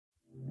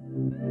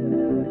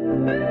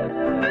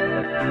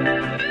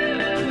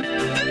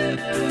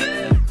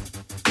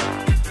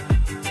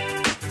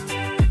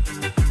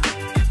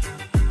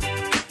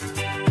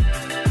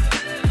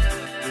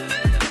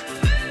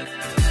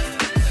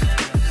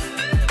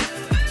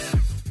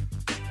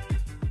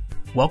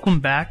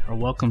Welcome back, or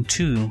welcome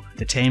to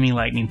the Taming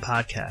Lightning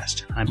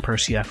podcast. I'm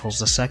Percy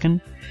Eccles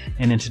II,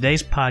 and in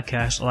today's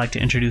podcast, I'd like to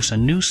introduce a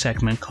new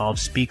segment called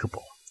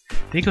Speakable.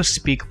 Think of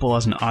Speakable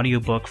as an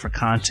audiobook for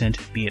content,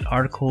 be it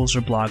articles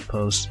or blog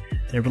posts,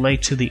 that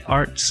relate to the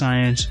art,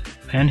 science,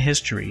 and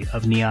history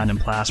of neon and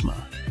plasma.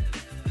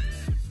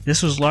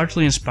 This was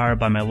largely inspired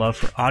by my love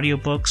for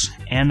audiobooks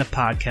and the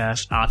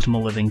podcast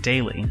Optimal Living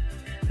Daily,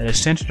 that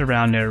is centered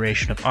around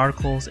narration of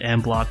articles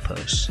and blog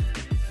posts,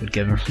 with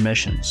given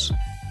permissions.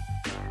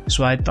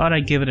 So I thought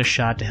I'd give it a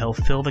shot to help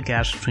fill the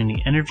gaps between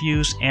the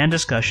interviews and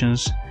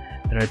discussions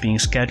that are being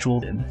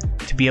scheduled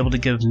to be able to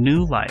give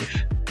new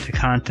life to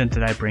content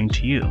that I bring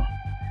to you.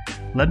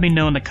 Let me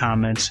know in the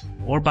comments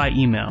or by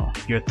email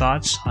your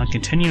thoughts on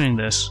continuing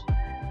this,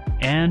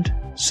 and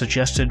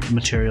suggested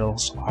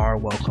materials are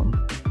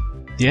welcome.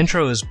 The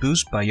intro is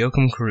Boost by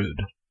Joachim Karud.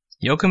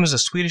 Joachim is a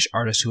Swedish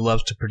artist who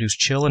loves to produce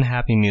chill and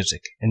happy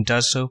music and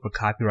does so for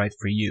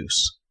copyright-free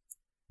use.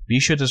 Be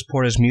sure to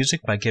support his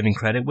music by giving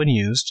credit when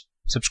used,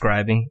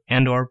 subscribing,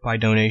 and/or by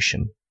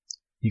donation.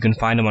 You can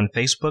find him on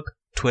Facebook,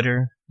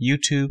 Twitter,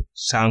 YouTube,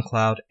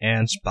 SoundCloud,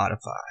 and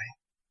Spotify.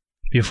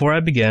 Before I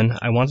begin,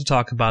 I want to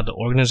talk about the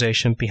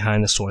organization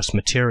behind the source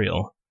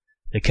material,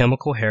 the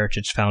Chemical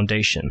Heritage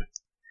Foundation,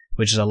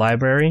 which is a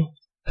library,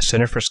 a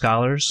center for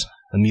scholars,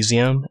 a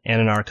museum,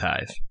 and an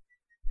archive.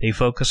 They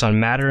focus on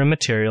matter and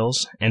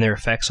materials and their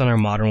effects on our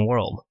modern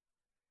world.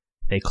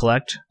 They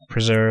collect,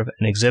 preserve,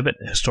 and exhibit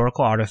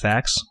historical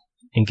artifacts,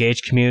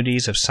 engage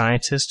communities of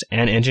scientists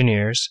and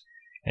engineers,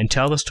 and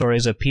tell the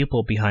stories of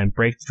people behind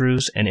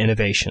breakthroughs and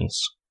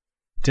innovations.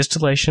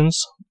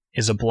 Distillations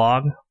is a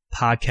blog,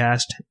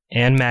 podcast,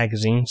 and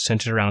magazine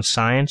centered around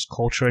science,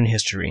 culture, and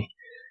history,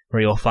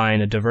 where you'll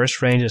find a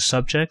diverse range of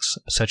subjects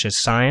such as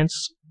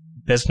science,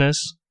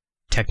 business,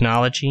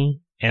 technology,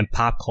 and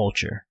pop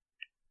culture.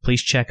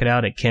 Please check it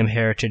out at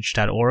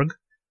chemheritage.org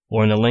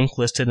or in the link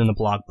listed in the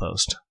blog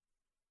post.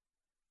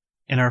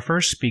 In our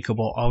first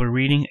Speakable, I'll be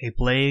reading A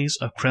Blaze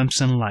of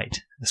Crimson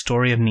Light, The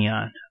Story of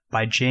Neon,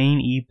 by Jane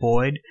E.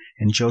 Boyd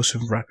and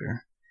Joseph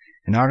Rucker,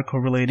 an article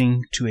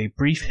relating to a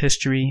brief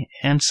history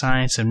and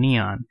science of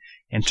neon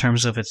in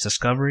terms of its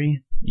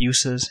discovery,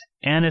 uses,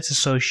 and its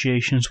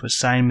associations with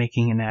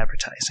sign-making and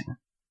advertising.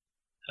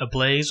 A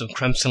Blaze of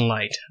Crimson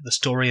Light, The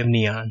Story of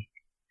Neon.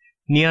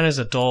 Neon is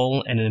a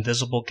dull and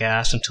invisible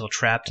gas until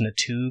trapped in a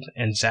tube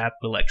and zapped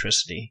with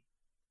electricity.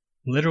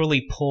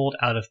 Literally pulled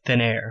out of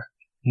thin air,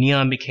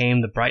 neon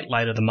became the bright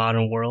light of the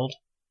modern world,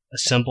 a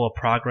symbol of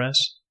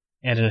progress,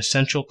 and an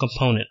essential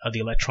component of the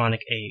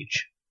electronic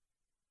age.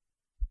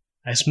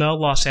 I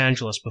smelled Los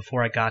Angeles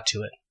before I got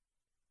to it.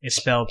 It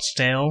smelled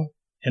stale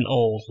and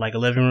old, like a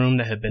living room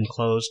that had been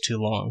closed too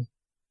long.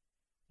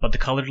 But the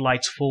colored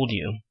lights fooled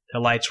you. The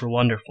lights were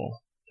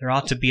wonderful. There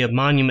ought to be a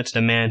monument to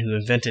the man who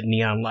invented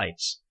neon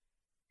lights.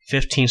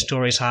 15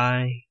 stories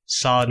high,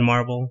 solid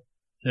marble.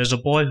 There's a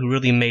boy who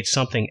really made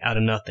something out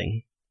of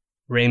nothing.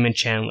 Raymond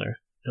Chandler,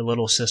 The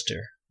Little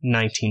Sister,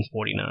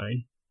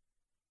 1949.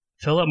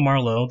 Philip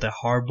Marlowe, the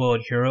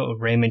hard-boiled hero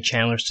of Raymond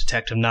Chandler's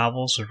detective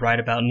novels, was right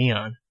about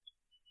neon.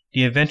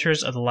 The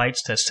inventors of the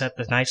lights that set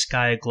the night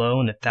sky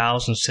aglow in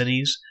 1,000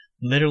 cities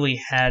literally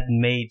had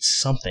made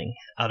something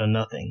out of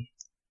nothing.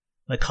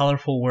 The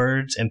colorful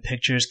words and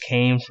pictures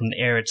came from the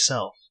air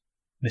itself,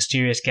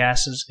 mysterious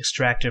gases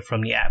extracted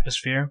from the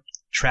atmosphere,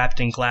 trapped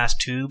in glass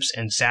tubes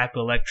and zapped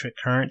with electric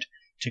current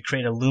to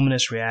create a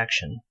luminous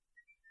reaction.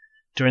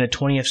 During the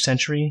 20th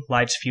century,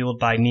 lights fueled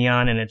by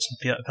neon and its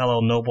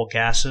fellow noble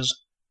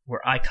gases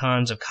were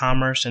icons of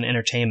commerce and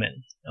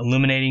entertainment,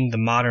 illuminating the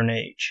modern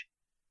age.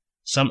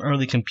 Some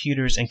early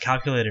computers and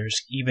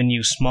calculators even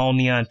used small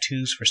neon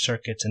tubes for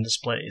circuits and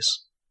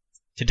displays.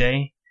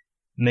 Today,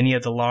 many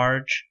of the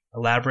large,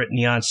 elaborate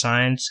neon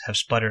signs have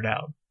sputtered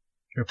out,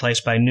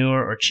 replaced by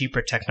newer or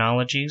cheaper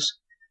technologies,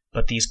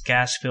 but these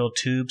gas-filled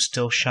tubes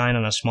still shine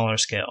on a smaller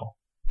scale,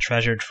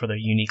 treasured for their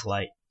unique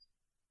light.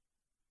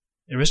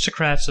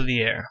 Aristocrats of the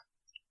Air.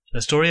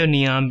 The story of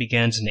neon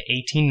begins in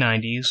the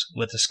 1890s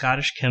with the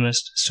Scottish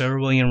chemist Sir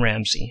William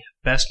Ramsay,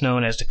 best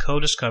known as the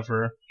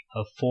co-discoverer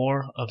of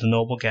 4 of the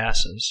noble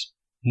gases,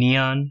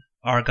 neon,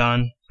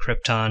 argon,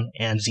 krypton,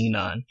 and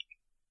xenon.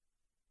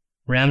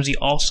 Ramsay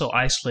also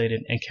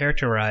isolated and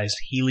characterized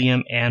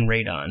helium and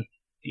radon,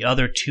 the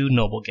other 2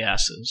 noble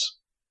gases,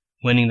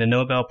 winning the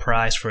Nobel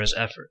Prize for his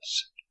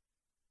efforts.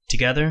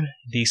 Together,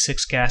 these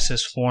 6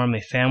 gases form a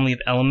family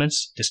of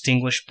elements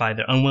distinguished by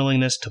their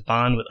unwillingness to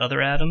bond with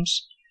other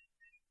atoms.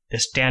 The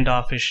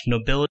standoffish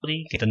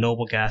nobility gave the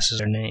noble gases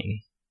their name.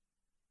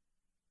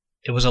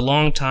 It was a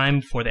long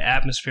time before the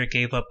atmosphere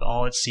gave up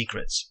all its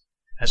secrets.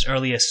 As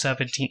early as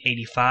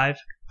 1785,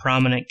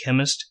 prominent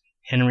chemist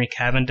Henry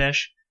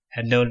Cavendish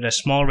had noted a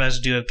small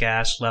residue of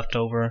gas left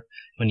over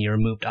when he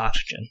removed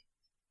oxygen,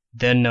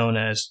 then known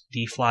as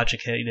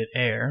deflagrated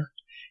air,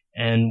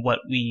 and what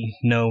we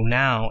know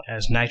now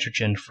as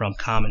nitrogen from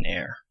common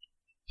air.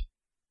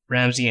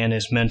 Ramsay and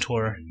his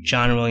mentor,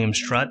 John William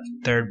Strutt,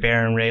 3rd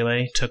Baron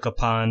Rayleigh, took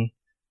upon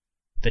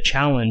the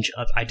challenge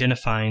of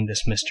identifying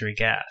this mystery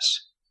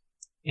gas.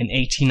 In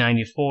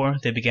 1894,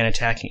 they began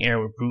attacking air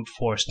with brute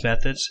force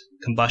methods,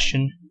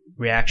 combustion,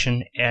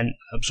 reaction, and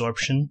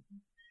absorption,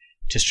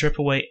 to strip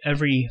away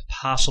every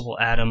possible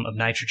atom of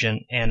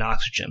nitrogen and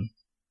oxygen.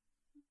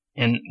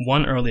 In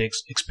one early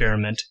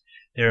experiment,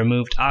 they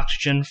removed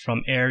oxygen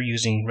from air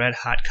using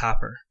red-hot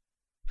copper.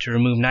 To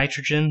remove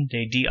nitrogen,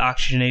 they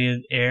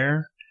deoxygenated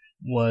air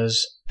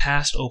was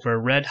passed over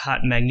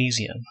red-hot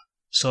magnesium,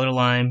 soda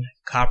lime,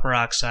 copper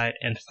oxide,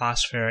 and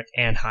phosphoric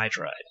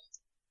anhydride.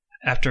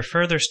 After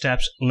further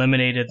steps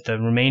eliminated the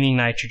remaining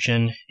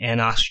nitrogen and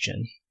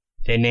oxygen,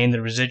 they named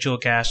the residual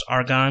gas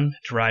argon,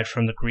 derived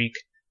from the Greek,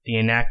 the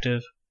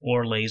inactive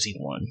or lazy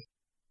one.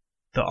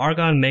 Though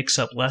argon makes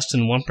up less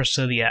than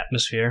 1% of the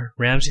atmosphere,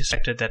 Ramsay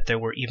suspected that there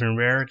were even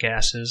rarer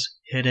gases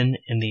hidden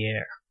in the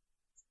air.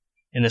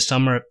 In the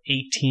summer of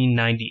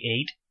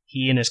 1898,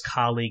 he and his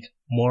colleague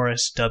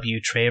Morris W.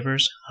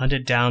 Travers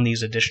hunted down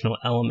these additional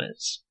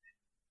elements.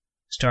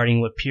 Starting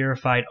with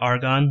purified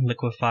argon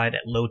liquefied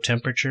at low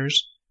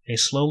temperatures, they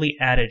slowly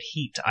added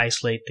heat to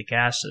isolate the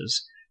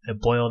gases that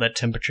boiled at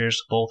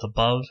temperatures both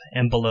above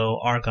and below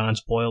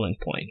argon's boiling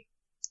point.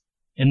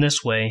 In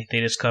this way, they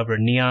discovered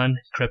neon,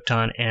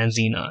 krypton, and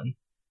xenon,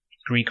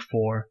 Greek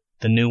for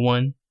the new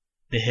one,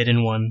 the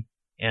hidden one,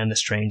 and the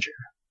stranger.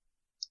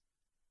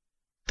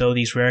 Though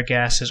these rare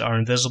gases are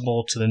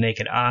invisible to the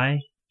naked eye,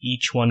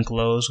 each one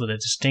glows with a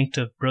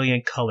distinctive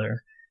brilliant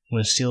color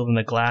when sealed in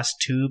a glass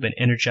tube and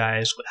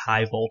energized with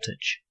high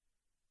voltage.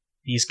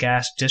 These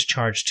gas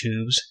discharge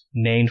tubes,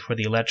 named for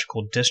the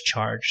electrical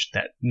discharge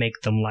that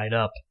make them light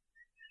up,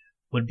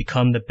 would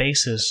become the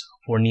basis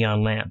for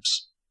neon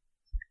lamps.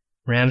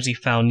 Ramsay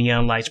found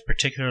neon lights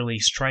particularly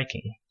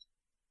striking.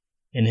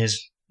 In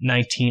his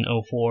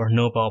 1904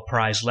 Nobel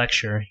Prize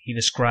lecture, he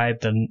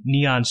described the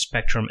neon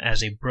spectrum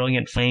as a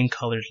brilliant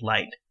flame-colored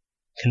light,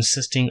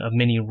 consisting of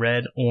many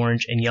red,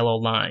 orange, and yellow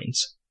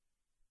lines.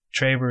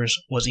 Travers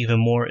was even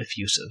more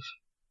effusive.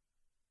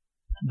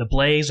 The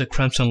blaze of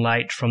crimson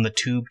light from the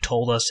tube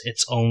told us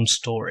its own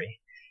story,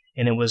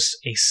 and it was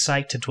a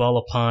sight to dwell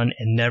upon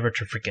and never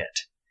to forget.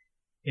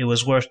 It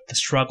was worth the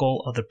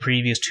struggle of the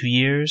previous 2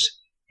 years,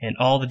 and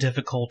all the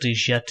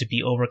difficulties yet to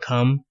be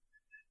overcome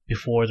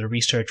before the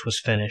research was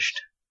finished,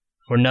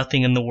 for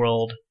nothing in the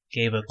world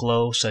gave a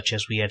glow such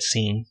as we had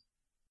seen.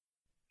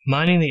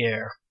 Mining the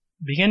air.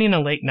 Beginning in the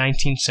late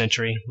 19th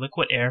century,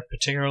 liquid air,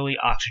 particularly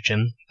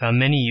oxygen, found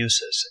many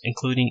uses,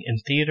 including in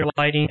theater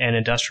lighting and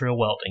industrial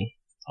welding.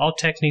 All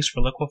techniques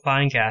for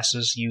liquefying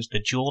gases use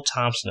the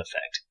Joule-Thomson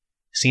effect,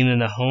 seen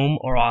in a home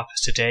or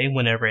office today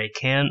whenever a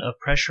can of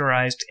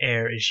pressurized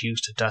air is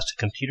used to dust a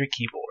computer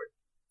keyboard.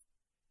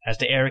 As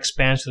the air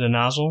expands to the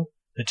nozzle,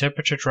 the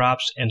temperature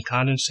drops and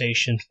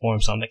condensation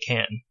forms on the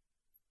can.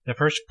 The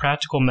first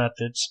practical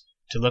methods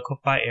to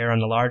liquefy air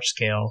on a large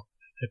scale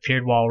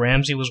appeared while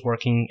Ramsay was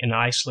working in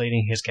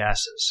isolating his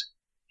gases,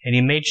 and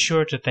he made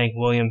sure to thank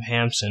William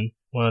Hampson,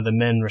 one of the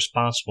men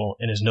responsible,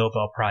 in his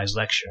Nobel Prize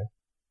lecture.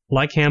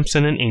 Like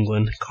Hampson in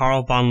England,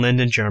 Carl von Linde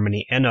in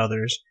Germany, and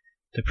others,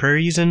 the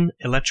Parisian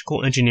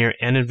electrical engineer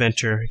and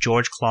inventor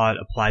George Claude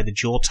applied the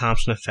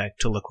Joule-Thomson effect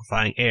to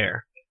liquefying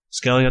air,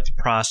 scaling up the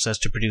process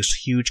to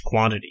produce huge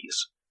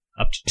quantities,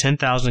 up to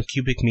 10,000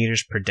 cubic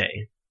meters per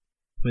day.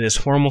 With his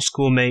former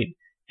schoolmate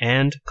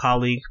and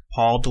colleague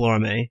Paul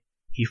Delorme,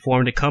 he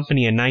formed a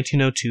company in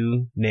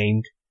 1902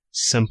 named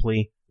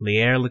simply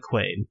L'Air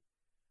Liquide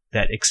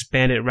that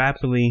expanded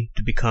rapidly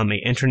to become an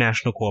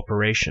international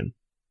corporation.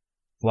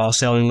 While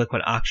selling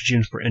liquid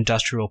oxygen for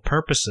industrial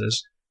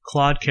purposes,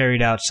 Claude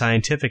carried out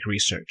scientific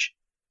research.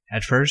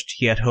 At first,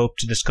 he had hoped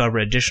to discover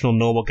additional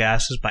noble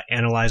gases by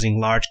analyzing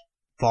large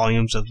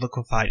volumes of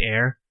liquefied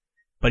air,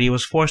 but he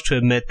was forced to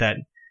admit that,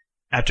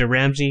 after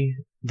Ramsay,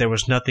 there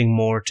was nothing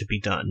more to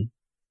be done.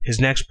 His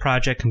next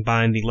project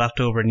combined the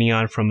leftover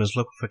neon from his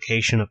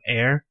liquefaction of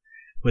air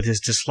with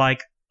his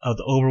dislike of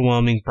the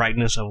overwhelming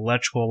brightness of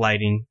electrical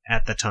lighting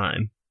at the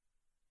time.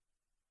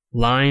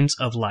 Lines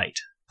of light.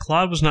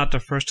 Claude was not the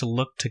first to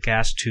look to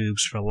gas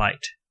tubes for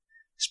light.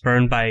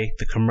 Spurred by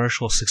the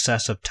commercial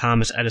success of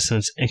Thomas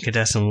Edison's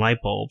incandescent light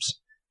bulbs,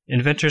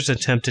 inventors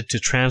attempted to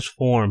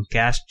transform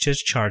gas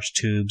discharge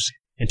tubes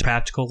into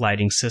practical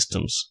lighting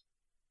systems.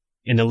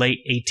 In the late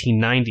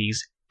 1890s,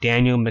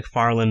 Daniel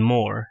McFarland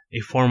Moore, a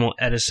former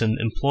Edison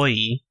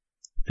employee,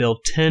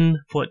 filled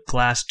 10-foot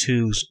glass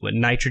tubes with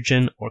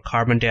nitrogen or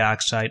carbon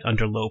dioxide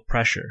under low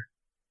pressure,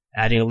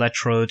 adding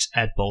electrodes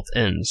at both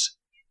ends.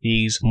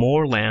 These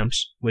Moore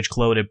lamps, which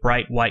glowed a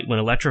bright white when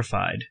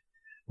electrified,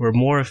 were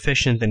more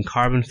efficient than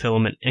carbon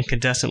filament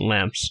incandescent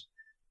lamps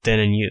then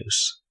in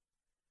use.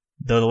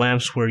 Though the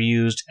lamps were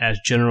used as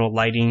general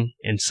lighting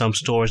in some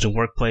stores and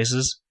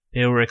workplaces,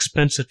 they were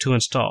expensive to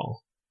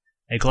install.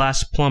 A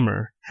glass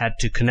plumber had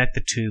to connect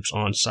the tubes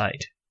on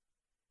site.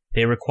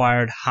 They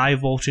required high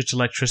voltage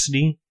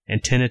electricity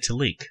and tended to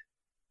leak.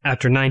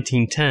 After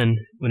 1910,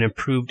 when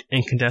improved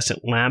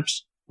incandescent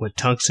lamps with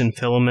tungsten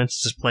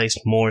filaments displaced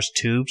Moore's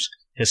tubes,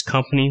 his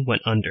company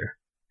went under.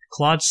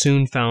 Claude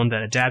soon found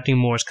that adapting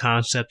Moore's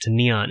concept to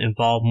neon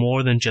involved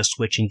more than just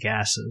switching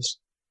gases.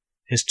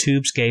 His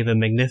tubes gave a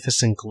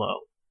magnificent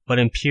glow, but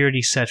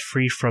impurities set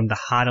free from the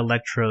hot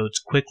electrodes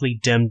quickly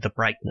dimmed the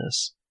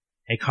brightness.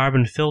 A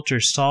carbon filter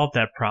solved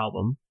that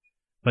problem,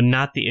 but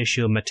not the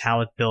issue of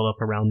metallic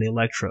buildup around the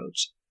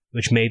electrodes,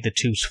 which made the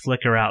tubes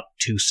flicker out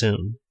too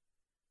soon.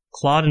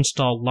 Claude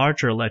installed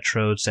larger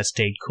electrodes that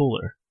stayed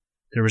cooler.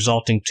 The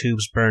resulting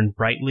tubes burned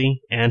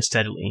brightly and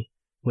steadily,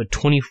 with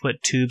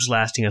 20-foot tubes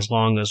lasting as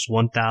long as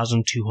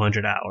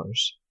 1,200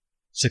 hours.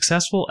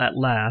 Successful at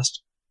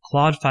last,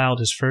 Claude filed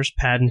his first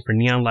patent for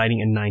neon lighting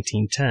in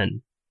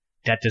 1910.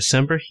 That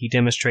December, he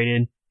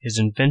demonstrated his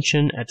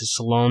invention at the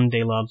Salon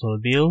de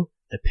l'Automobile,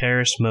 the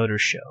Paris Motor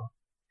Show.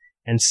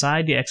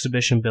 Inside the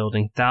exhibition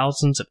building,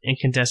 thousands of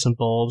incandescent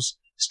bulbs,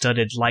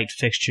 studded light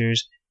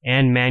fixtures,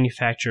 and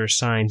manufacturer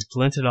signs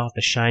glinted off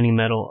the shiny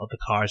metal of the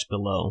cars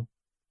below.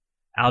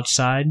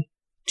 Outside,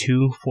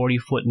 two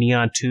 40-foot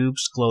neon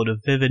tubes glowed a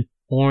vivid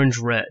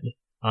orange-red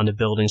on the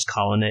building's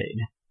colonnade.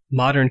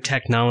 Modern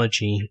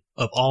technology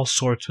of all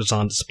sorts was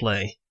on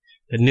display.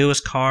 The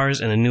newest cars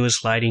and the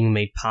newest lighting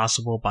made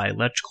possible by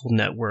electrical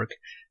network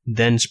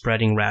then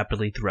spreading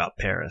rapidly throughout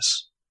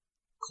Paris.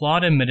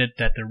 Claude admitted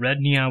that the red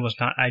neon was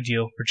not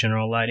ideal for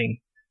general lighting,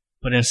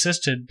 but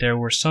insisted there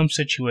were some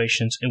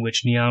situations in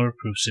which neon would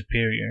prove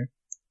superior,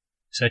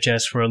 such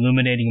as for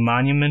illuminating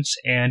monuments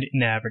and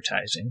in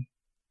advertising,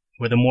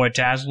 where the more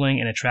dazzling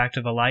and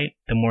attractive a light,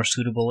 the more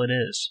suitable it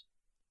is.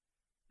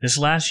 This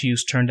last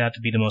use turned out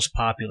to be the most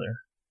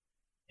popular.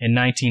 In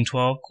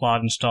 1912,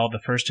 Claude installed the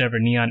first ever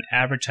neon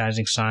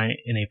advertising sign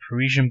in a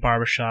Parisian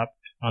barbershop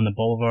on the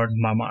Boulevard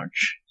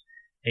Montmartre.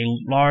 A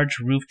large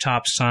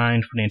rooftop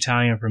sign for the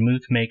Italian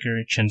vermouth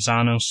maker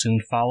Cenzano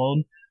soon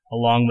followed,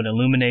 along with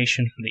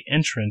illumination for the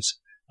entrance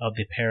of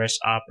the Paris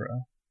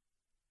Opera.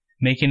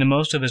 Making the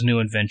most of his new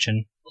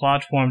invention,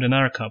 Claude formed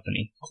another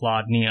company,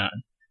 Claude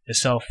Neon, to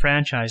sell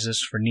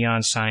franchises for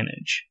neon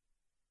signage.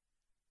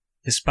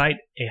 Despite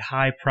a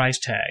high price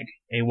tag,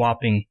 a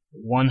whopping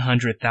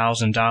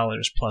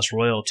 $100,000 plus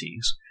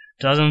royalties,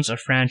 dozens of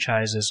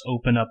franchises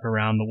opened up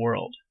around the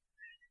world,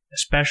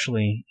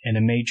 especially in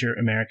the major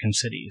American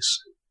cities.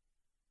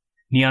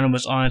 Neon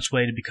was on its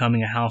way to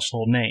becoming a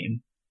household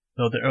name.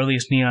 Though the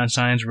earliest neon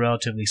signs were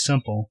relatively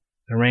simple,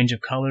 the range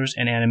of colors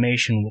and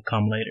animation would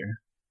come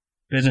later.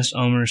 Business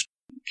owners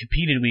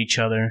competed with each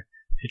other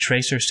to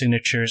trace their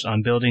signatures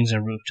on buildings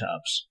and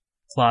rooftops.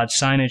 Claude's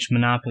signage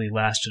monopoly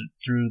lasted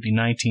through the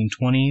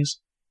 1920s,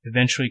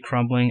 eventually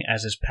crumbling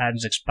as his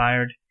patents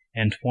expired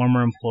and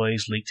former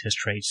employees leaked his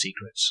trade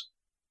secrets.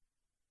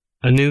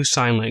 A new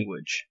sign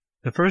language.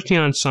 The first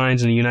neon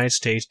signs in the United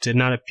States did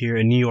not appear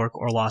in New York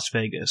or Las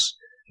Vegas,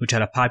 which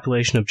had a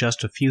population of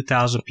just a few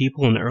thousand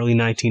people in the early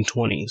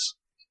 1920s,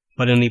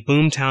 but in the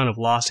boomtown of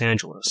Los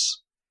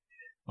Angeles.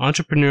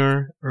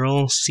 Entrepreneur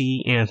Earl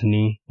C.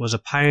 Anthony was a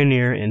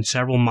pioneer in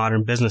several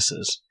modern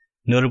businesses,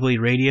 notably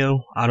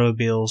radio,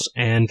 automobiles,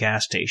 and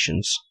gas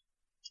stations.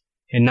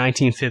 In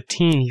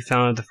 1915, he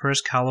founded the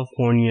first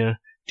California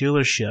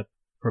dealership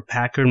for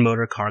Packard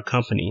Motor Car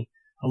Company,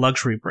 a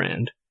luxury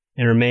brand,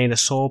 and remained a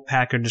sole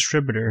Packard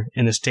distributor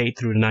in the state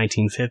through the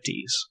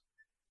 1950s.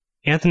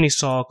 Anthony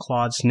saw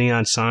Claude's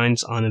neon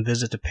signs on a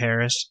visit to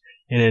Paris,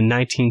 and in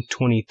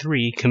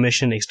 1923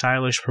 commissioned a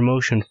stylish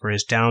promotion for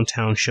his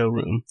downtown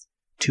showroom.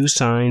 2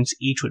 signs,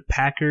 each with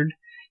Packard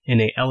in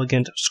an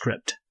elegant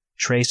script,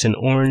 traced in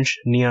orange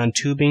neon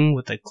tubing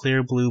with a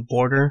clear blue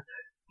border,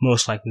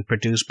 most likely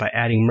produced by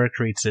adding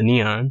mercury to the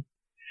neon.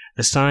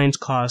 The signs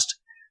cost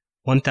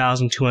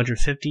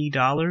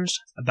 $1,250,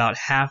 about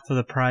half of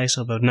the price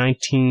of a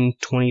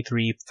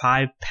 1923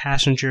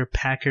 5-passenger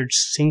Packard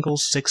single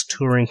 6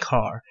 touring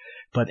car,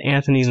 but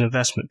Anthony's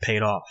investment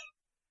paid off.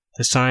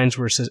 The signs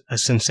were a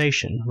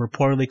sensation,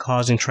 reportedly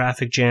causing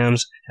traffic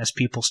jams as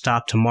people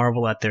stopped to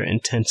marvel at their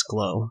intense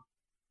glow.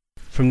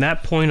 From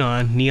that point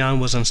on, neon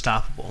was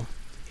unstoppable.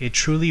 It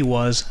truly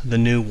was the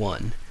new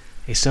one,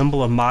 a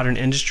symbol of modern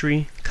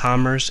industry,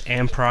 commerce,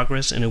 and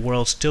progress in a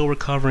world still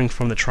recovering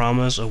from the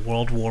traumas of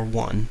World War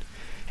I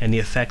and the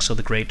effects of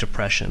the Great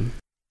Depression.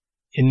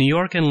 In New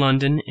York and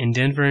London, in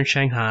Denver and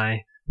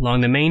Shanghai,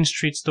 along the main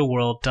streets of the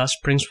world, dust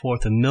brings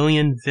forth 1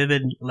 million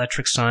vivid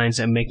electric signs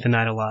that make the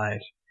night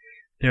alive.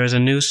 There is a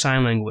new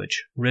sign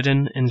language,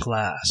 written in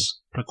glass,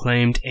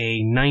 proclaimed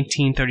a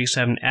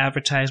 1937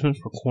 advertisement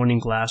for Corning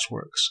Glass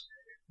Works,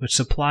 which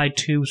supplied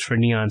tubes for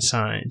neon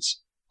signs.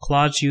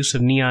 Claude's use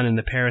of neon in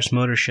the Paris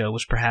Motor Show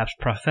was perhaps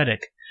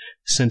prophetic,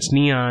 since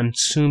neon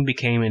soon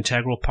became an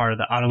integral part of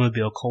the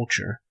automobile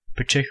culture,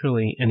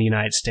 particularly in the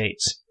United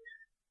States.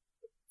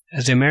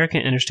 As the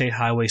American interstate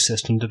highway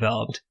system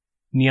developed,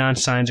 neon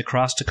signs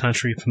across the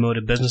country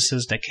promoted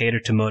businesses that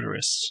catered to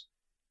motorists.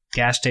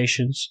 Gas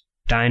stations,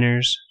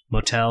 diners,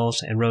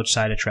 motels, and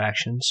roadside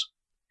attractions.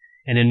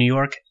 And in New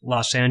York,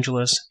 Los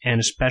Angeles, and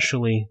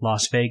especially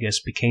Las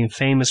Vegas became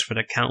famous for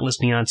the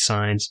countless neon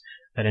signs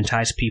that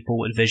entice people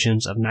with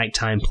visions of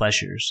nighttime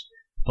pleasures,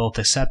 both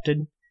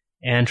accepted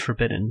and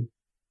forbidden.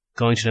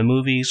 going to the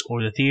movies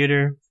or the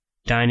theater,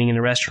 dining in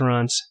the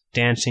restaurants,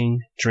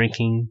 dancing,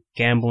 drinking,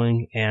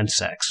 gambling, and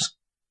sex.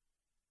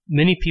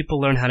 Many people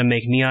learn how to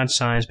make neon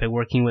signs by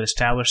working with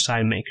established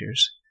sign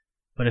makers,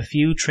 but a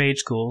few trade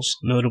schools,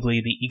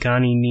 notably the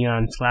Igani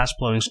Neon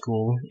Glassblowing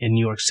School in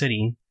New York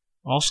City,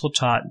 also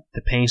taught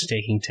the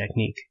painstaking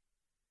technique.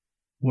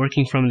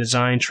 Working from a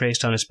design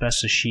traced on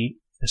asbestos sheet,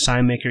 the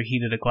sign maker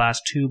heated a glass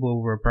tube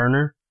over a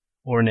burner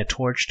or in a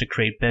torch to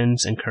create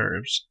bends and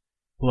curves,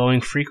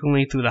 blowing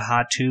frequently through the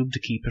hot tube to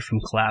keep it from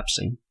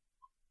collapsing.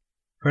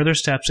 Further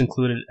steps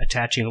included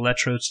attaching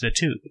electrodes to the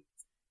tube,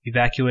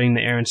 evacuating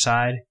the air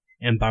inside,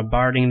 and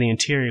bombarding the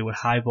interior with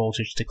high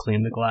voltage to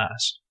clean the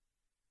glass.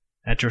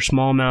 After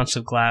small amounts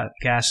of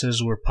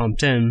gases were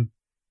pumped in,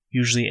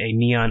 usually a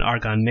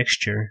neon-argon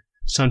mixture,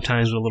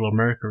 sometimes with a little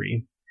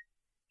mercury,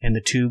 and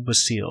the tube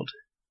was sealed.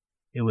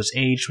 It was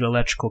aged with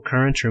electrical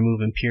current to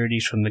remove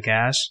impurities from the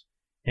gas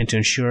and to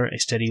ensure a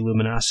steady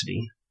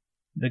luminosity.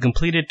 The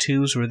completed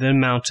tubes were then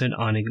mounted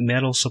on a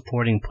metal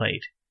supporting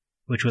plate,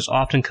 which was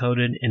often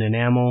coated in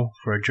enamel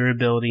for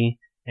durability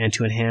and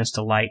to enhance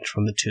the light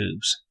from the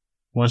tubes.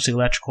 Once the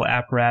electrical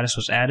apparatus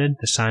was added,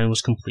 the sign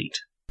was complete.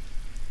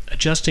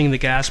 Adjusting the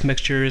gas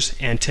mixtures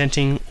and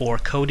tinting or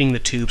coating the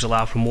tubes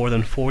allowed for more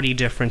than 40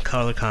 different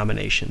color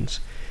combinations.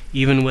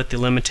 Even with the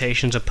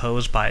limitations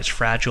imposed by its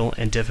fragile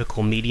and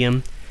difficult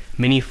medium,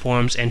 many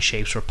forms and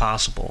shapes were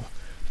possible.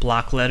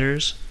 Block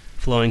letters,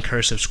 flowing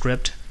cursive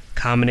script,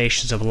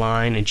 combinations of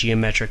line and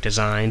geometric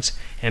designs,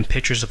 and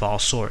pictures of all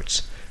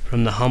sorts,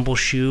 from the humble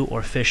shoe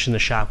or fish in the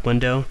shop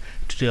window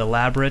to the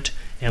elaborate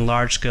and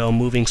large-scale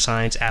moving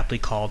signs aptly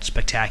called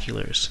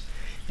spectaculars,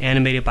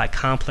 animated by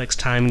complex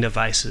timing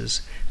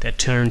devices that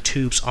turn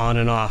tubes on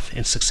and off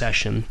in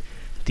succession.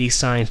 These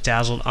signs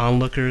dazzled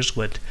onlookers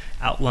with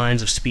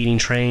outlines of speeding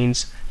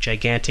trains,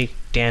 gigantic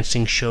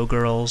dancing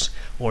showgirls,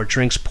 or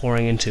drinks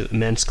pouring into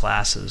immense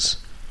glasses.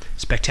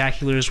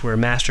 Spectaculars were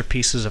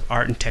masterpieces of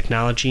art and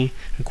technology,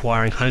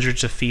 requiring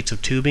hundreds of feet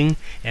of tubing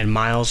and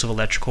miles of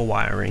electrical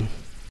wiring.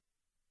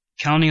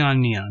 Counting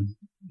on neon.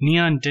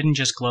 Neon didn't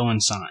just glow in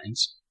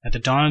signs. At the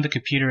dawn of the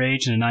computer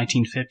age in the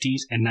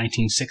 1950s and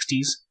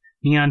 1960s,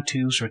 neon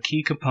tubes were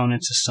key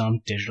components of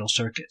some digital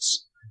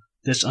circuits.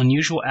 This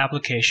unusual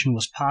application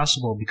was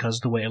possible because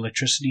of the way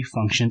electricity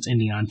functions in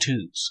neon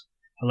tubes.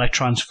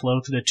 Electrons flow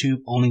through the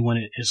tube only when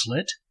it is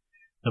lit.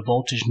 The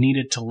voltage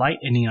needed to light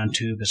a neon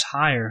tube is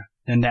higher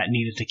than that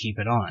needed to keep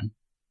it on.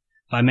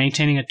 By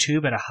maintaining a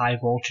tube at a high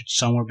voltage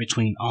somewhere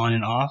between on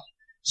and off,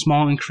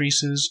 small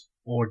increases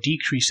or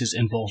decreases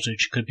in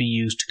voltage could be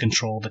used to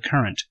control the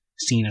current,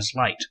 seen as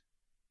light.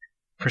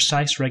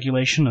 Precise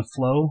regulation of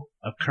flow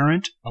of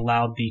current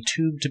allowed the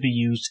tube to be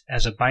used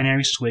as a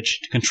binary switch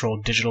to control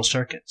digital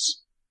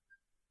circuits.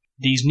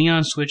 These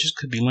neon switches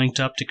could be linked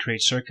up to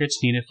create circuits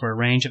needed for a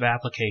range of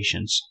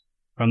applications,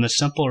 from the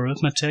simple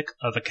arithmetic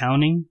of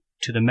accounting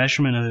to the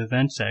measurement of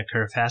events that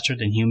occur faster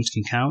than humans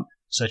can count,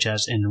 such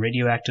as in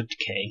radioactive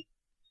decay.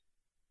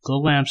 Glow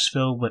lamps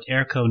filled with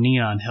Airco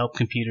neon help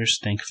computers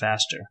think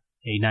faster,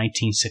 a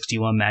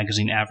 1961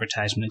 magazine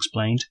advertisement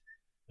explained.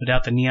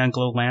 Without the neon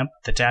glow lamp,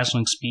 the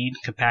dazzling speed,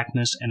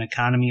 compactness, and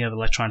economy of an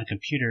electronic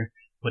computer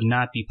would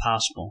not be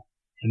possible,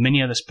 and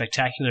many of the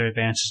spectacular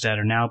advances that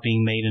are now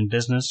being made in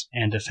business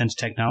and defense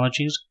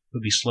technologies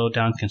would be slowed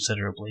down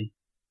considerably.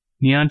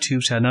 Neon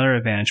tubes had another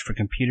advantage for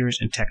computers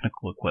and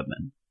technical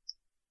equipment.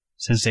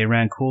 Since they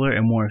ran cooler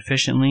and more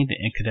efficiently than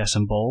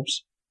incandescent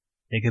bulbs,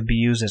 they could be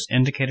used as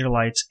indicator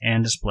lights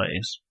and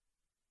displays.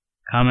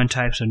 Common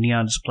types of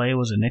neon display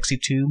was a Nixie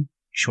tube,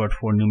 short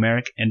for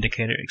Numeric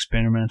Indicator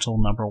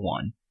Experimental Number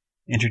 1,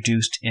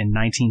 introduced in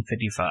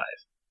 1955.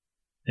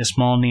 This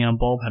small neon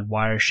bulb had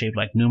wires shaped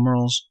like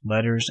numerals,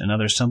 letters, and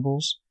other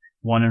symbols,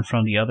 one in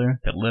front of the other,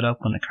 that lit up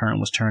when the current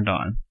was turned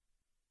on.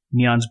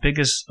 Neon's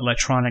biggest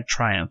electronic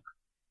triumph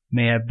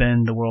may have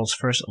been the world's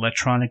first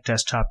electronic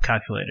desktop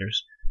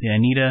calculators, the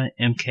Anita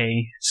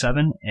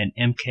MK7 and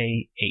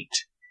MK8,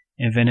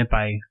 invented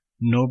by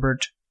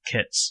Norbert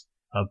Kitz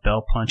of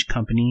Bell Punch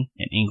Company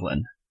in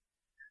England.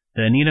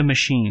 The Anita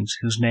machines,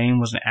 whose name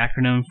was an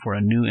acronym for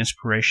a new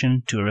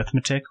inspiration to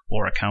arithmetic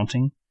or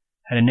accounting,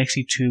 had a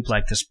Nixie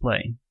tube-like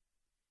display.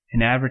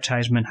 An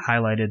advertisement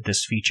highlighted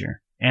this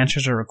feature.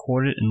 Answers are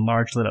recorded in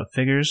large lit-up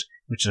figures,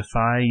 which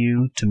defy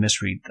you to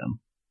misread them.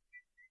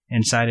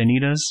 Inside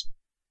Anita's,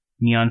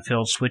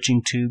 neon-filled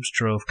switching tubes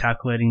drove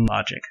calculating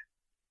logic.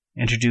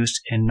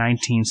 Introduced in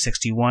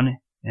 1961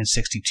 and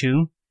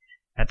 62,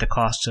 at the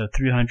cost of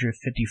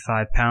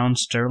 £355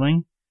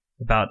 sterling,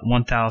 about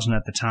 $1,000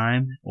 at the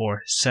time,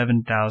 or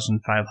 $7,500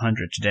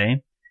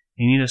 today,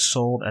 Anita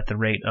sold at the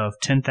rate of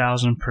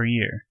 $10,000 per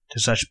year to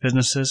such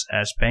businesses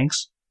as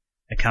banks,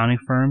 accounting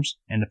firms,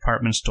 and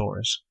department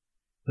stores.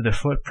 With a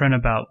footprint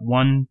about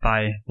 1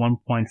 by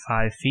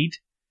 1.5 feet,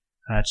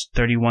 that's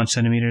 31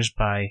 centimeters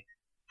by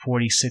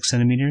 46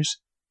 centimeters,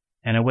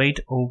 and a weight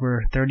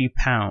over 30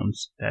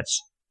 pounds,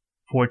 that's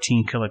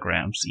 14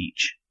 kilograms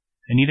each.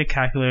 Anita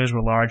calculators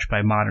were large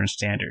by modern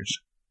standards.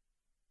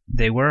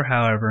 They were,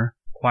 however,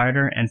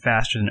 quieter and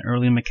faster than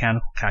early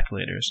mechanical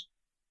calculators,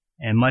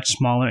 and much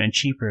smaller and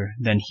cheaper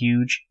than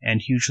huge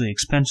and hugely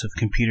expensive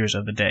computers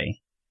of the day,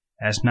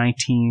 as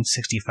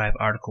 1965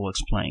 article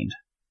explained.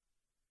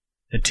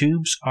 The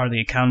tubes are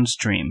the accountant's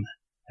dream.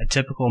 A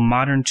typical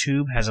modern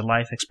tube has a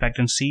life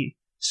expectancy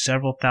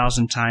several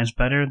thousand times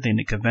better than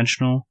a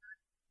conventional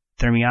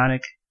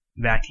thermionic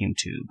vacuum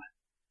tube.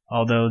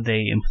 Although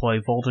they employ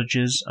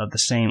voltages of the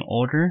same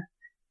order,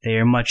 they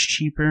are much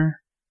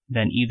cheaper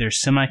than either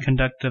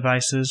semiconductor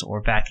devices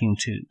or vacuum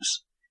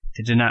tubes.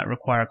 They do not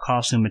require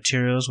costly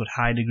materials with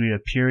high degree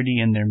of purity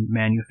in their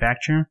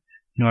manufacture,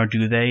 nor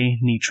do they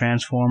need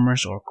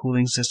transformers or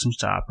cooling systems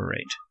to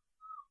operate.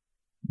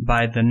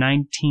 By the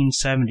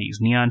 1970s,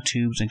 neon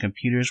tubes in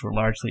computers were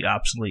largely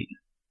obsolete.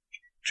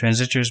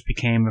 Transistors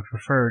became a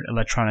preferred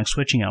electronic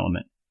switching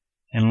element,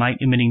 and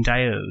light-emitting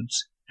diodes,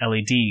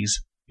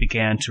 LEDs,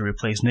 began to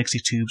replace Nixie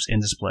tubes in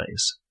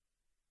displays.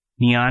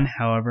 Neon,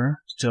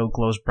 however, still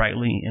glows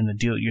brightly in the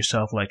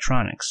do-it-yourself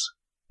electronics.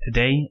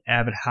 Today,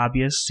 avid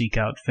hobbyists seek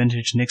out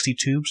vintage Nixie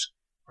tubes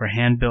for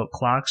hand-built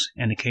clocks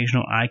and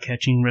occasional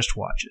eye-catching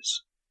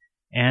wristwatches,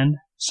 and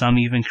some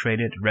even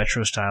created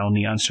retro-style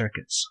neon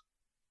circuits.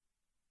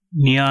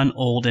 Neon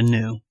old and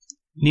new.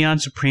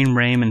 Neon's supreme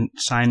reign in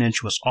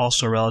signage was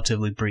also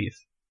relatively brief.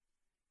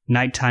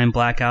 Nighttime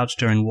blackouts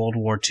during World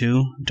War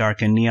II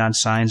darkened neon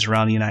signs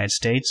around the United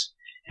States,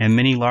 and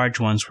many large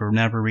ones were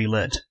never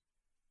relit.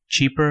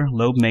 Cheaper,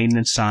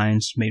 low-maintenance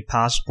signs made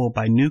possible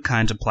by new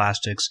kinds of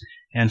plastics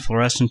and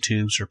fluorescent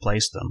tubes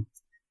replaced them.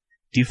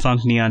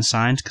 Defunct neon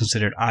signs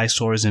considered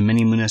eyesores in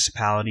many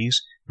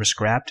municipalities were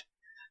scrapped,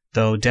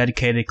 though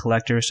dedicated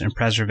collectors and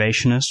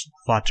preservationists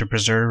fought to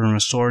preserve and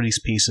restore these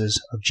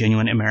pieces of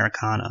genuine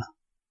Americana.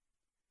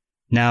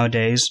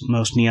 Nowadays,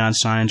 most neon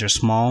signs are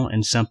small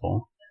and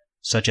simple,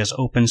 such as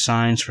open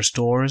signs for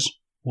stores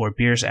or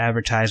beers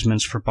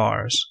advertisements for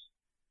bars.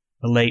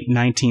 The late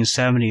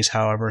 1970s,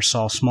 however,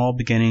 saw small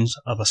beginnings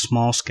of a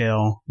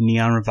small-scale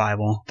neon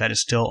revival that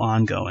is still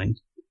ongoing.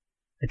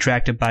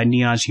 Attracted by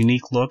neon's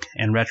unique look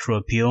and retro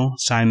appeal,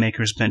 sign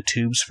makers bent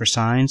tubes for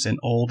signs in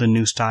old and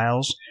new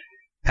styles,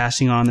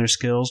 passing on their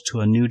skills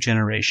to a new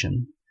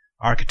generation.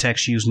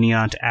 Architects use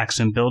neon to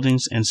accent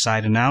buildings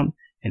inside and out,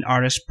 and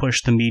artists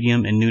push the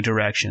medium in new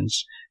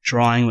directions,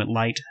 drawing with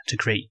light to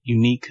create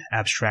unique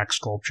abstract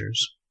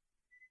sculptures.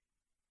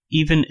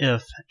 Even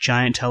if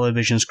giant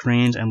television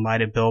screens and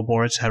lighted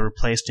billboards have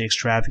replaced the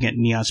extravagant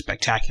neon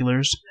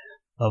spectaculars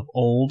of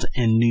old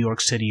in New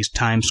York City's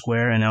Times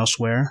Square and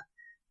elsewhere,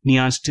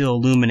 neon still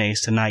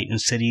illuminates the night in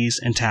cities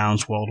and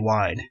towns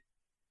worldwide,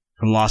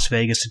 from Las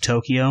Vegas to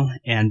Tokyo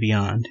and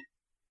beyond.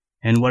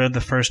 And what are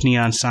the first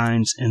neon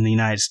signs in the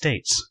United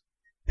States?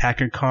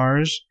 Packard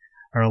cars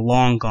are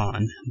long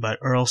gone, but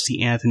Earl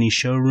C. Anthony's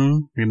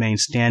showroom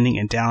remains standing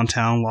in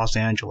downtown Los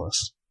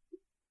Angeles.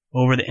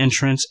 Over the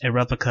entrance, a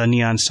replica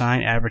neon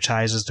sign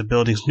advertises the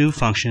building's new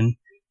function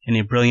in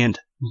a brilliant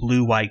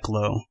blue-white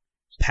glow,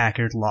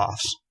 Packard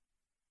Lofts.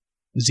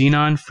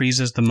 Xenon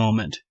freezes the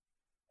moment.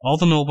 All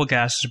the noble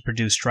gases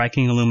produce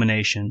striking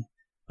illumination,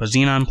 but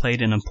xenon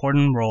played an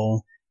important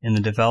role in the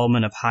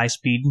development of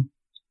high-speed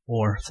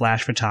or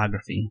flash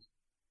photography,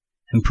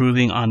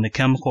 improving on the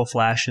chemical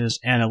flashes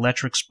and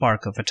electric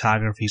spark of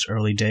photography's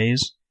early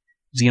days.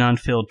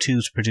 Xenon-filled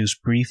tubes produce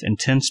brief,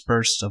 intense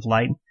bursts of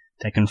light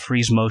that can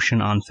freeze motion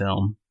on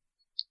film.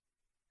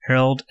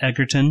 Harold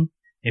Egerton,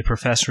 a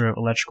professor of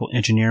electrical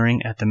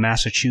engineering at the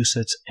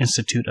Massachusetts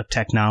Institute of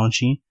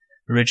Technology,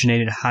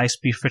 originated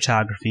high-speed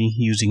photography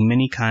using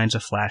many kinds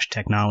of flash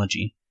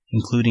technology,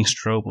 including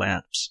strobe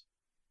lamps.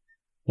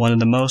 One of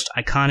the most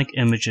iconic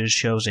images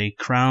shows a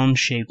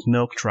crown-shaped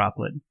milk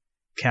droplet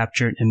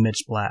captured in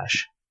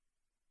mid-splash.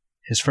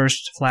 His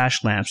first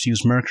flash lamps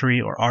used mercury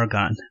or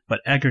argon,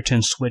 but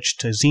Egerton switched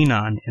to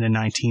xenon in the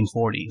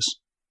 1940s.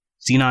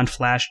 Xenon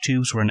flash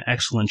tubes were an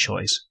excellent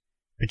choice,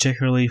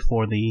 particularly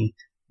for the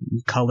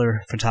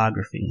color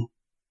photography.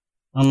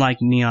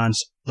 Unlike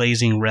neon's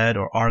blazing red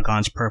or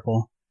argon's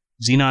purple,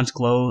 xenon's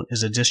glow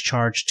as a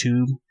discharged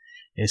tube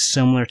is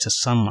similar to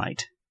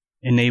sunlight,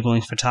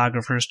 enabling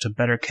photographers to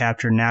better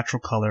capture natural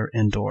color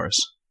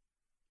indoors.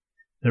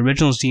 The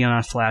original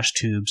xenon flash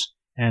tubes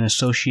and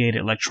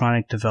associated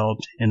electronic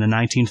developed in the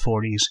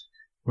 1940s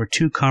were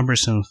too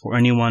cumbersome for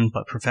anyone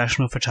but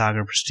professional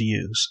photographers to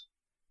use.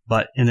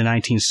 But in the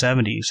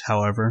 1970s,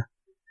 however,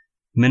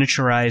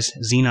 miniaturized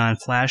xenon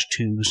flash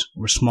tubes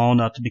were small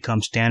enough to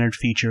become standard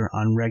feature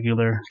on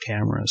regular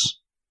cameras.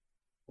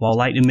 While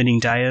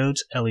light-emitting diodes,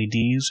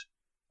 LEDs,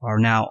 are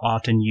now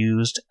often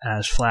used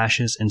as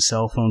flashes in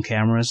cell phone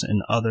cameras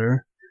and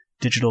other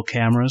digital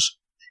cameras,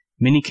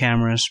 many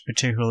cameras,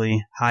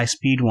 particularly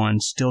high-speed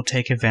ones, still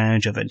take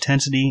advantage of the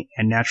intensity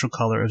and natural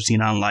color of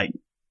xenon light.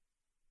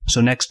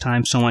 So next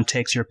time someone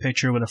takes your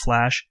picture with a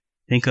flash,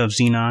 think of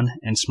xenon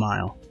and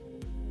smile.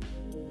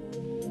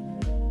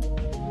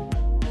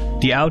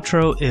 The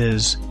outro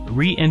is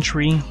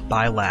Re-Entry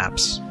by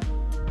Lapse.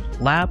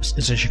 Lapse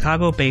is a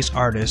Chicago-based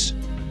artist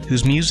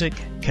whose music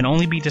can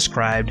only be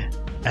described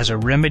as a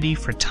remedy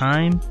for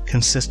time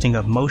consisting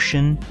of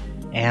motion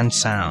and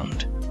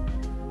sound.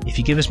 If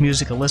you give his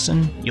music a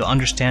listen, you'll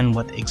understand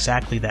what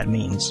exactly that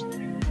means.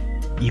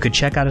 You could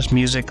check out his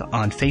music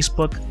on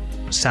Facebook,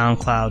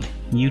 SoundCloud,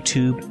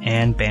 YouTube,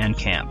 and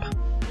Bandcamp.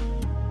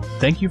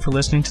 Thank you for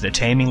listening to the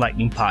Taming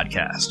Lightning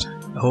podcast.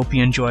 I hope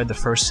you enjoyed the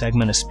first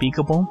segment of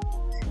Speakable.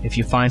 If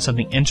you find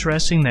something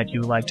interesting that you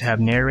would like to have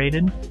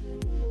narrated,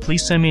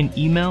 please send me an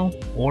email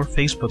or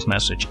Facebook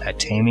message at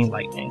Taming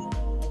Lightning.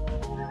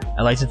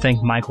 I'd like to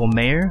thank Michael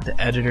Mayer, the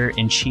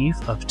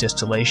editor-in-chief of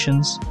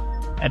Distillations,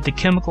 at the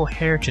Chemical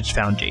Heritage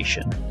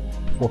Foundation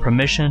for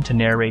permission to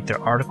narrate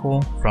their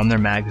article from their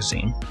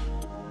magazine.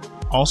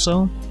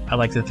 Also, I'd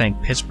like to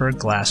thank Pittsburgh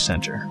Glass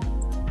Center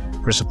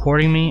for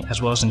supporting me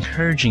as well as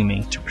encouraging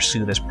me to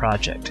pursue this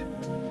project,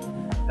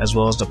 as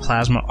well as the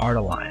Plasma Art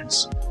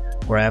Alliance,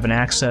 where I have an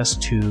access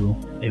to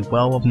a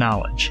well of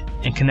knowledge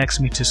and connects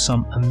me to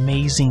some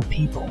amazing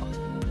people.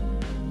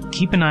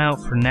 Keep an eye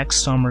out for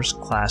next summer's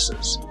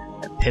classes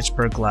at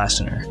Pittsburgh Glass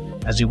Center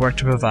as we work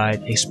to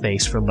provide a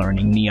space for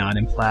learning neon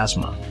and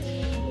plasma.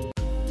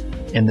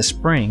 In the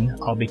spring,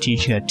 I'll be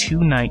teaching a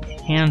 2-night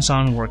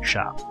hands-on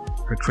workshop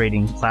for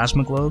creating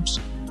plasma globes.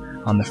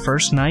 On the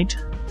first night,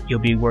 you'll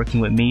be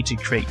working with me to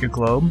create your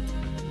globe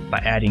by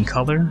adding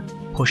color,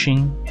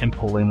 pushing, and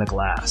pulling the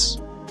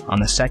glass. On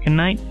the second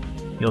night,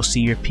 you'll see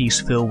your piece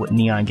fill with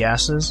neon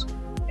gases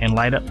and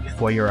light up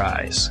before your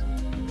eyes.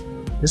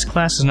 This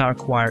class does not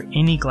require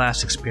any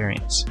glass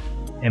experience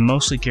and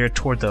mostly geared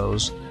toward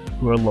those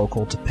who are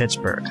local to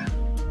Pittsburgh.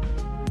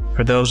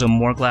 For those with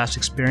more glass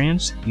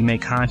experience, you may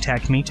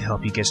contact me to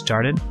help you get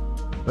started,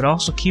 but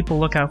also keep a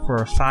lookout for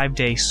our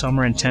 5-day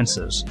summer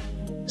intensives,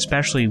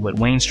 especially with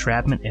Wayne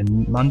Stratman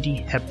and Mundy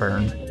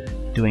Hepburn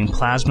doing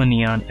plasma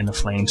neon in the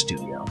Flame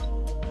Studio.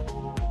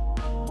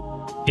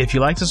 If you'd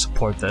like to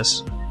support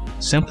this,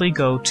 simply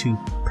go to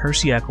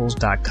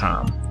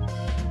PercyEccles.com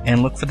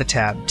and look for the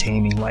tab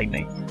Taming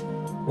Lightning,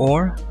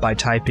 or by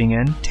typing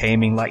in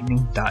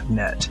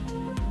taminglightning.net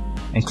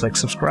and click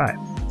subscribe.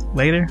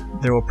 Later,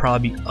 there will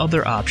probably be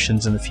other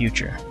options in the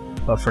future,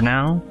 but for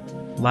now,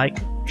 like,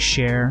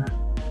 share,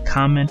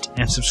 comment,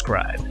 and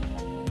subscribe,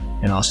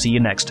 and I'll see you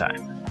next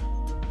time.